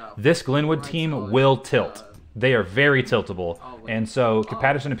on, this Glenwood team will tilt. They are very tiltable. And so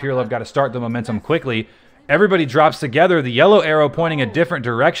Patterson and Pure Love got to start the momentum quickly. Everybody drops together. The yellow arrow pointing a different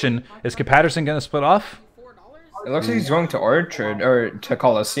direction. Is Patterson going to split off? It looks like he's going to Orchard, or to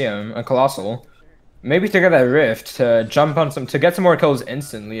Coliseum, a Colossal. Maybe to get that Rift, to jump on some, to get some more kills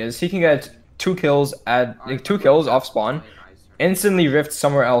instantly, as he can get 2 kills off spawn, instantly Rift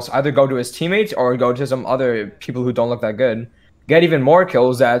somewhere else, either go to his teammates or go to some other people who don't look that good. Get even more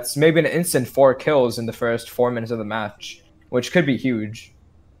kills. That's maybe an instant 4 kills in the first 4 minutes of the match, which could be huge.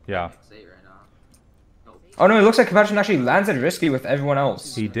 Yeah. Oh no, it looks like Patterson actually lands at Risky with everyone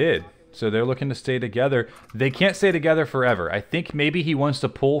else. He did. So they're looking to stay together. They can't stay together forever. I think maybe he wants to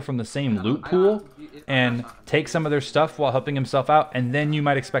pull from the same loot pool and take some of their stuff while helping himself out, and then you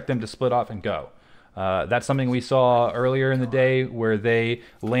might expect them to split off and go. That's something we saw earlier in the day where they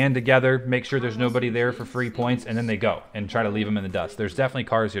land together, make sure there's nobody there for free points, and then they go and try to leave them in the dust. There's definitely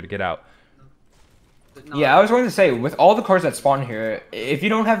cars here to get out. Yeah, I was going to say, with all the cars that spawn here, if you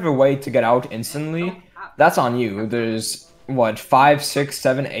don't have a way to get out instantly, that's on you. There's, what, 5, 6,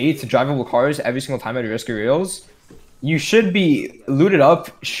 7, 8 drivable cars every single time at Risky Reels. You should be looted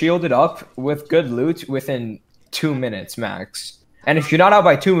up, shielded up with good loot within 2 minutes max. And if you're not out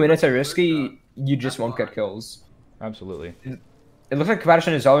by 2 minutes at Risky, you just won't get kills. Absolutely. It looks like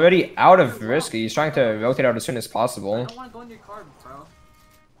Patterson is already out of risky. He's trying to rotate out as soon as I possible. don't want to go in your car, bro.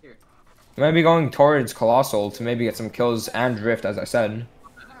 Here. He might be going towards Colossal to maybe get some kills and Rift, as I said.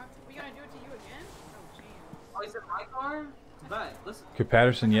 We gonna do it to you again? Oh, jeez. Oh, is it my car? Bet. Listen.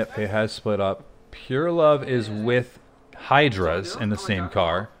 Patterson, yep, it has split up. Pure Love is with Hydras in the same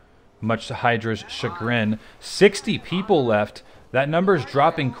car, much to Hydra's chagrin. 60 people left. That number's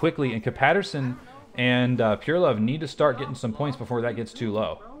dropping quickly, and Patterson and Pure Love need to start getting some points before that gets too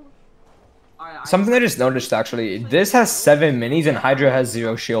low. Something I just noticed, actually. This has 7 minis, and Hydra has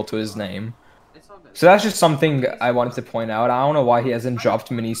 0 shield to his name. So that's just something I wanted to point out. I don't know why he hasn't dropped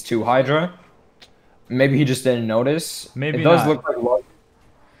minis to Hydra. Maybe he just didn't notice. Maybe it does not. look like Love.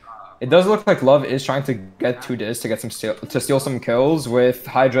 It does look like Love is trying to get to this to get some steal some kills, with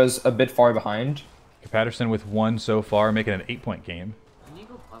Hydra's a bit far behind. Patterson with 1 so far, making an 8-point game. I need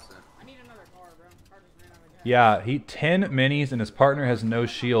to go plus it. I need another car, bro. Car just ran out of gas. Yeah, he 10 minis, and his partner has no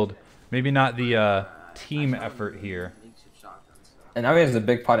shield. Maybe not the team effort here. And now he has a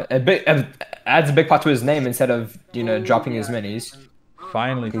big pot. Adds a big pot to his name instead of dropping his minis.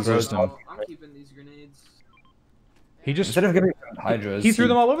 Finally throws them. I'm keeping these grenades. He just Instead of giving them to Hydras, he threw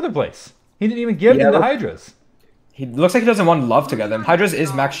them all over the place. He didn't even give them to Hydras. He looks like he doesn't want Love to get them. Hydras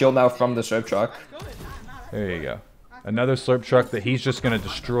is max shield now from the Slurp truck. There you go. Another slurp truck that he's just going to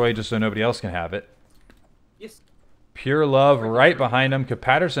destroy just so nobody else can have it. Yes. Pure Love right behind him.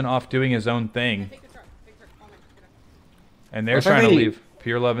 Patterson off doing his own thing. Take the truck. Take the truck. Oh, man. Get up. And they're Looks like trying to they- leave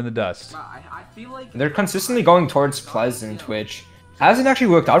Pure Love in the dust. Bro, I feel like They're consistently going towards Pleasant, which hasn't actually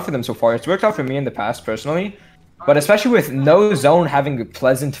worked out for them so far. It's worked out for me in the past, personally. But especially with no zone having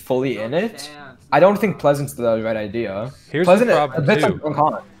Pleasant fully in it, I don't think Pleasant's the right idea. Here's Pleasant the problem, a bit too.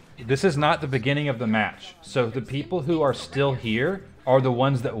 uncommon. This is not the beginning of the match. So the people who are still here are the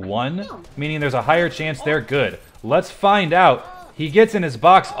ones that won, meaning there's a higher chance they're good. Let's find out. He gets in his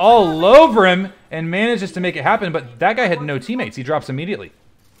box all over him and manages to make it happen, but that guy had no teammates. He drops immediately.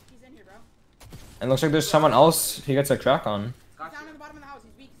 He's in here, bro. And looks like there's someone else he gets a crack on. He's down in the bottom of the house.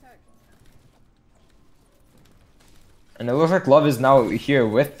 He's weak as heck. And it looks like Love is now here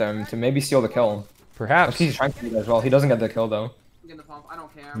with them to maybe steal the kill. Perhaps. He's trying to do that as well. He doesn't get the kill, though. get the pump. I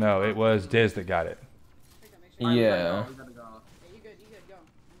don't care. No, it was Diz that got it. Take that, make sure. Yeah. We gotta go. Yeah, you good, go.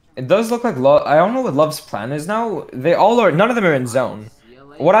 It does look like Love. I don't know what Love's plan is now. They all are. None of them are in zone. See you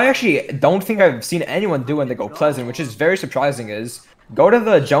later. What I actually don't think I've seen anyone do when they go Pleasant, which is very surprising, is go to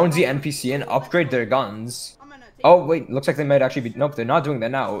the Jonesy NPC and upgrade their guns. I'm gonna take Oh wait, looks like they might actually be. Nope, they're not doing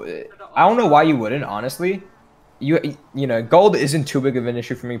that now. I don't know why you wouldn't, honestly. You know, gold isn't too big of an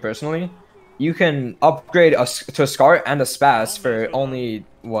issue for me personally. You can upgrade to a Scar and a Spaz for only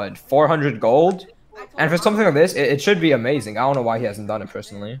what 400 gold, and for something like this, it should be amazing. I don't know why he hasn't done it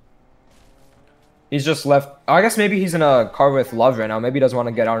personally. He's just left. I guess maybe he's in a car with Love right now. Maybe he doesn't want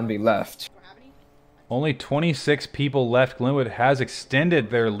to get out and be left. Only 26 people left. Glenwood has extended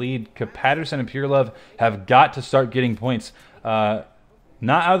their lead. Patterson and Pure Love have got to start getting points. Not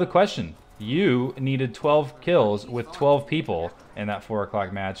out of the question. You needed 12 kills with 12 people in that 4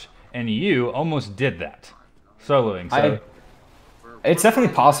 o'clock match, and you almost did that. Soloing. So It's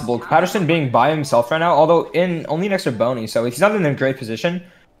definitely possible. Patterson being by himself right now, although in only next to Boney, so he's not in a great position.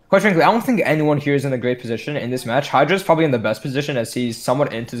 Quite frankly, I don't think anyone here is in a great position in this match. Hydra's probably in the best position as he's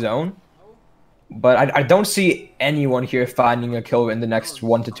somewhat into zone. But I don't see anyone here finding a kill in the next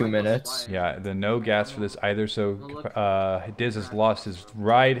 1 to 2 minutes. yeah, the no gas for this either. So Diz has lost his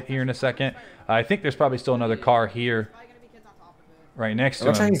ride here in a second. I think there's probably still another car here right next It to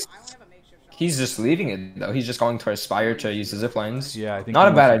looks like him. he's just leaving it though. He's just going to Aspire to use the zip lines. Yeah, I think not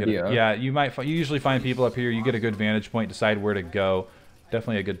he a bad wants to get idea. Yeah, you usually find people up here. You get a good vantage point, decide where to go.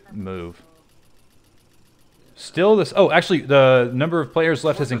 Definitely a good move. Still this. Oh, actually, the number of players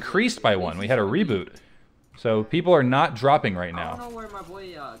left has increased by 1. We had a reboot, so people are not dropping right I now. don't know where my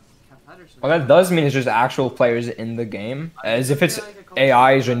boy Patterson. Well, that does mean it's just actual players in the game. As if it's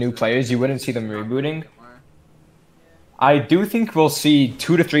AIs or new players, you wouldn't see them rebooting. I do think we'll see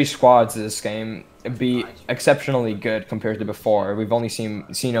 2 to 3 squads this game be exceptionally good compared to before. We've only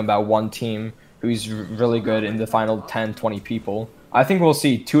seen about 1 team who's really good in the final 10, 20 people. I think we'll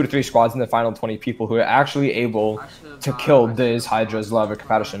see 2 to 3 squads in the final 20 people who are actually able to kill Diz, Hydra's, Love, or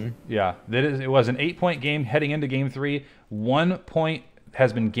Patterson. Yeah, it was an 8-point game heading into Game 3. 1 point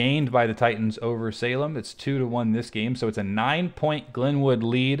has been gained by the Titans over Salem. It's 2-1 this game, so it's a 9-point Glenwood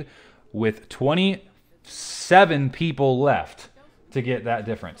lead with 27 people left to get that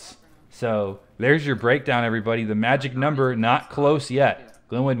difference. So there's your breakdown, everybody. The magic number not close yet.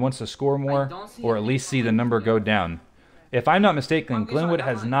 Glenwood wants to score more, or at least see the number go down. If I'm not mistaken, Glenwood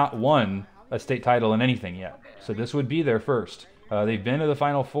has not won a state title in anything yet. So this would be their first. They've been to the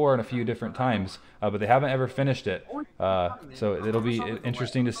Final Four in a few different times, but they haven't ever finished it. So it'll be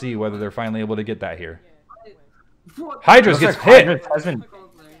interesting to see whether they're finally able to get that here. Hydras gets hit.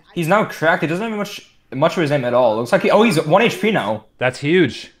 He's now cracked. He doesn't have much of his name at all. Looks like he's 1 HP now. That's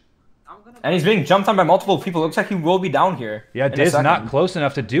huge. And he's being jumped on by multiple people. Looks like he will be down here. Yeah, Diz not close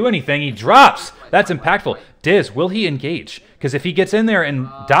enough to do anything. He drops. That's impactful. Diz, will he engage? Because if he gets in there and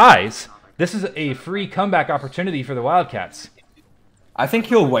dies, this is a free comeback opportunity for the Wildcats. I think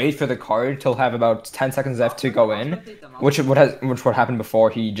he'll wait for the card till have about 10 seconds left to go in, which would happen before.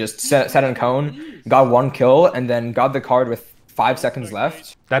 He just set in cone, got 1 kill, and then got the card with 5 seconds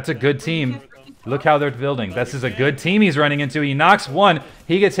left. That's a good team. Look how they're building. This is a good team he's running into. He knocks 1.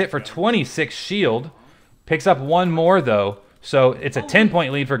 He gets hit for 26 shield. Picks up 1 more, though. So it's a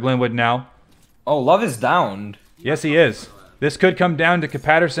 10-point lead for Glenwood now. Oh, Love is downed. Yes, he is. This could come down to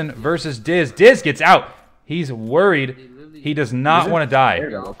Patterson versus Diz. Diz gets out. He's worried. He does not want to die. There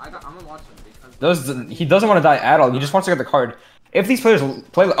you go. He doesn't want to die at all. He just wants to get the card. If these players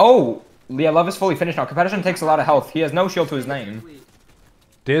play... Oh! Yeah, Love is fully finished now. Patterson takes a lot of health. He has no shield to his name.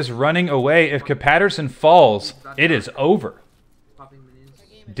 Diz running away. If Patterson falls, it is over.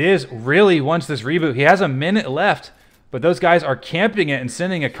 Diz really wants this reboot. He has a minute left, but those guys are camping it and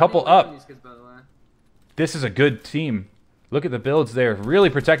sending a couple up. This is a good team. Look at the builds there. Really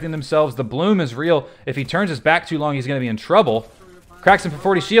protecting themselves. The bloom is real. If he turns his back too long, he's going to be in trouble. Cracks him for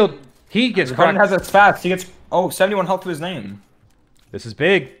 40 shield. He gets cracked. Has it fast. He gets 71 health to his name. This is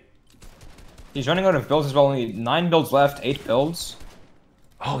big. He's running out of builds as well. Only 9 builds left. 8 builds.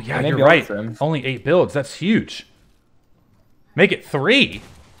 Oh, yeah, you're right. Only 8 builds. That's huge. Make it 3.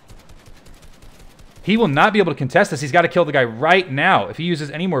 He will not be able to contest this. He's got to kill the guy right now. If he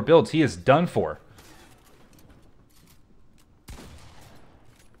uses any more builds, he is done for.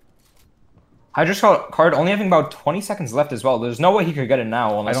 Hydras card only having about 20 seconds left as well. There's no way he could get it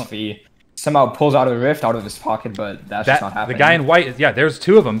now unless he somehow pulls out a rift out of his pocket, but that's just not happening. The guy in white, yeah, there's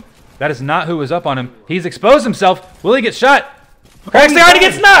 2 of them. That is not who was up on him. He's exposed himself. Will he get shot? Cracks the guy, he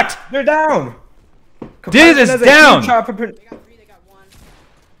gets knocked! They're down! Diz is down!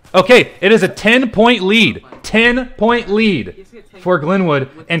 Okay, it is a 10-point lead. 10-point lead for Glenwood,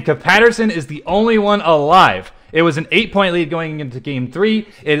 and Patterson is the only one alive. It was an 8-point lead going into Game 3.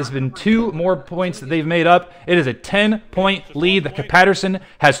 It has been 2 more points that they've made up. It is a 10-point lead that Patterson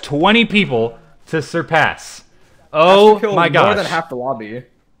has 20 people to surpass. Oh my gosh. More than half the lobby.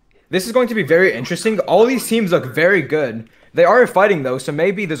 This is going to be very interesting. All these teams look very good. They are fighting though, so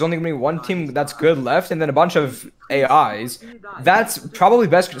maybe there's only going to be 1 team that's good left and then a bunch of AIs. That's probably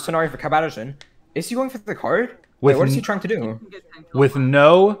best scenario for Patterson. Is he going for the card? Wait, what is he trying to do? With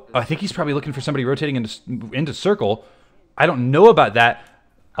no... I think he's probably looking for somebody rotating into circle. I don't know about that.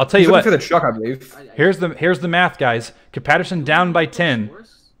 I'll tell you what. For the truck, I believe. Here's the math, guys. Patterson down by 10.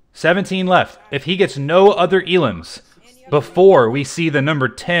 17 left. If he gets no other elims before we see the number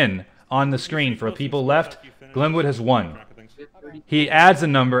 10 on the screen for people left, Glenwood has won. He adds a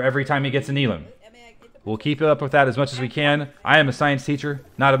number every time he gets an elim. We'll keep up with that as much as we can. I am a science teacher,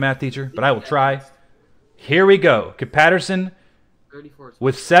 not a math teacher, but I will try. Here we go. Patterson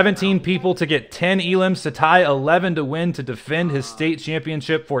with 17 people to get 10 elims to tie, 11 to win to defend his state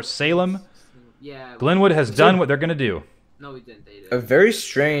championship for Salem. Glenwood has done what they're going to do. No, we didn't. A very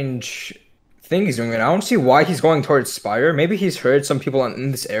strange thing he's doing. I don't see why he's going towards Spire. Maybe he's heard some people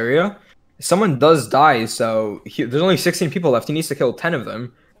in this area. Someone does die, so there's only 16 people left. He needs to kill 10 of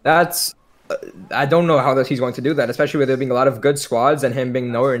them. That's... I don't know how he's going to do that, especially with there being a lot of good squads and him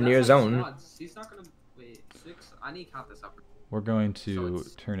being nowhere near zone. He's not gonna wait. 6. I need to count this up. We're going to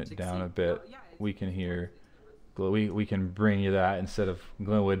turn it down a bit. We can hear. We can bring you that instead of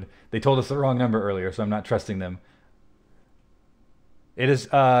Glenwood. They told us the wrong number earlier, so I'm not trusting them. It is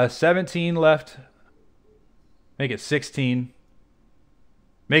 17 left. Make it 16.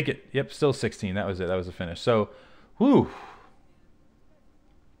 Make it. Yep, still 16. That was it. That was the finish. So, whew.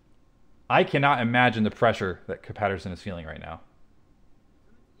 I cannot imagine the pressure that Patterson is feeling right now.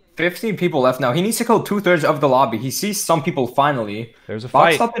 15 people left now. He needs to kill 2/3 of the lobby. He sees some people finally. There's a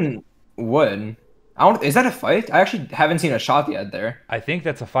fight. Boxed up in wood. Is that a fight? I actually haven't seen a shot yet there. I think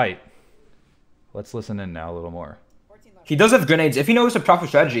that's a fight. Let's listen in now a little more. He does have grenades. If he knows the proper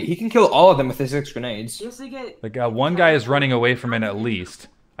strategy, he can kill all of them with his 6 grenades. One guy is running away from it at least.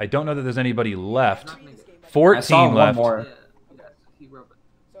 I don't know that there's anybody left. 14 left. One more.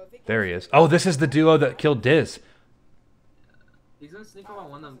 There he is. Oh, this is the duo that killed Diz. He's gonna sneak up on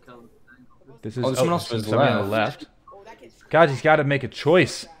one of them. Kill. This is someone else was somebody on the left. God, he's got to make a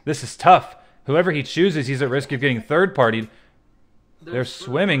choice. This is tough. Whoever he chooses, he's at risk of getting third-partied. They're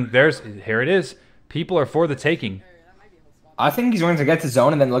swimming. Here it is. People are for the taking. I think he's going to get to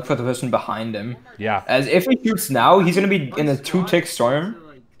zone and then look for the person behind him. Yeah. As if he shoots now, he's going to be in a 2-tick storm.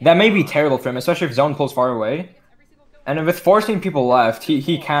 That may be terrible for him, especially if zone pulls far away. And with 14 people left,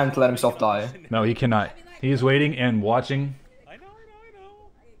 he can't let himself die. No, he cannot. He's waiting and watching. I know.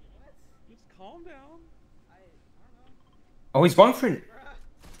 Just calm down. Oh, he's going for...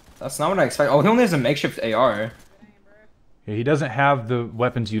 That's not what I expect. Oh, he only has a makeshift AR. He doesn't have the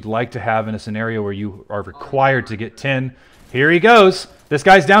weapons you'd like to have in a scenario where you are required to get 10. Here he goes. This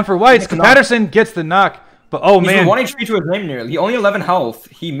guy's down for whites. Patterson gets the knock. But oh man. He's 1 HP to his name nearly. He only 11 health.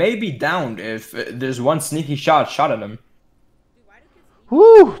 He may be downed if there's one sneaky shot at him.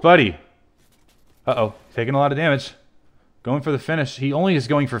 Woo, buddy. Uh-oh. Taking a lot of damage. Going for the finish. He only is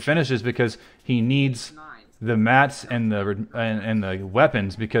going for finishes because he needs the mats and the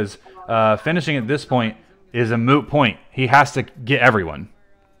weapons, because finishing at this point is a moot point. He has to get everyone.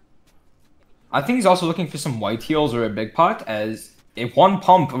 I think he's also looking for some white heals or a big pot, as if one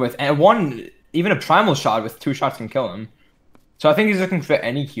pump with even a primal shot with 2 shots can kill him. So I think he's looking for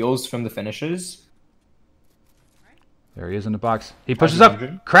any heals from the finishes. There he is in the box. He pushes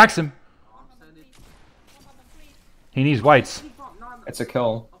up, cracks him. He needs whites. It's a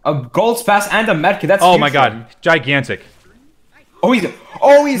kill. A gold pass and a medkit. That's oh huge my for god, him. Gigantic. Oh, he's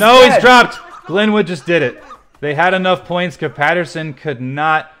no, dead. he's dropped. Glenwood just did it. They had enough points. Patterson could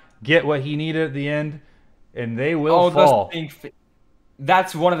not get what he needed at the end, and they will fall.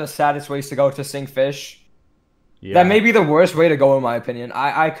 That's one of the saddest ways to go, to sink fish. Yeah. That may be the worst way to go, in my opinion.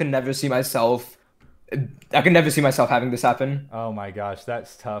 I could never see myself. I could never see myself having this happen. Oh my gosh,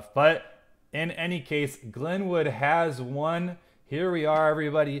 that's tough. But in any case, Glenwood has won. Here we are,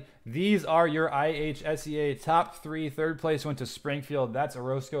 everybody. These are your IHSEA top 3. Third place went to Springfield. That's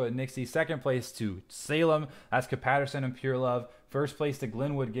Orozco and Nixie. Second place to Salem. That's Patterson and Pure Love. First place to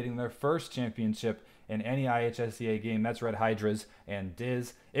Glenwood, getting their first championship in any IHSEA game. That's Red Hydras and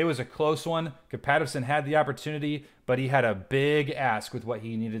Diz. It was a close one. Patterson had the opportunity, but he had a big ask with what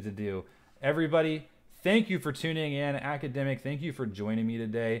he needed to do. Everybody, thank you for tuning in. Academic, thank you for joining me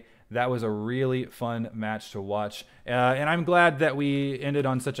today. That was a really fun match to watch. And I'm glad that we ended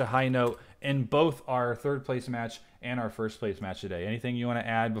on such a high note in both our third place match and our first place match today. Anything you want to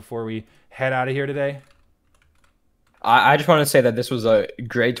add before we head out of here today? I just want to say that this was a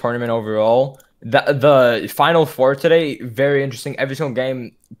great tournament overall. The Final Four today, very interesting. Every single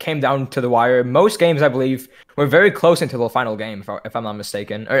game came down to the wire. Most games, I believe, were very close until the final game, if I'm not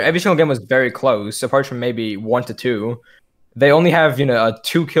mistaken. Or every single game was very close, apart from maybe 1 to 2. They only have, a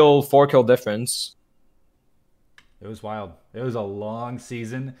 2-kill, 4-kill difference. It was wild. It was a long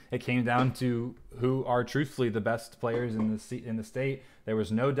season. It came down to who are truthfully the best players in the state. There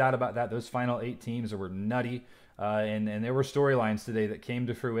was no doubt about that. Those final 8 teams were nutty. And there were storylines today that came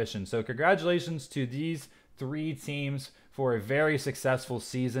to fruition. So congratulations to these 3 teams for a very successful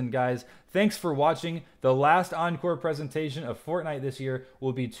season, guys. Thanks for watching. The last encore presentation of Fortnite this year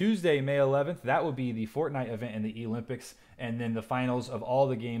will be Tuesday, May 11th. That will be the Fortnite event in the Olympics. And then the finals of all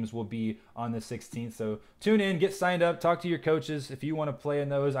the games will be on the 16th. So tune in, get signed up, talk to your coaches if you want to play in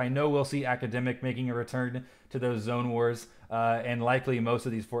those. I know we'll see Academic making a return to those zone wars. And likely most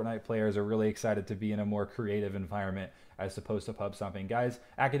of these Fortnite players are really excited to be in a more creative environment as opposed to pub stomping. Guys,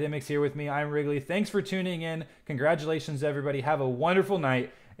 Academics here with me. I'm Wrigley. Thanks for tuning in. Congratulations, everybody. Have a wonderful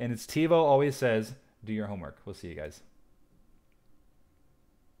night. And it's TiVo always says, do your homework. We'll see you guys.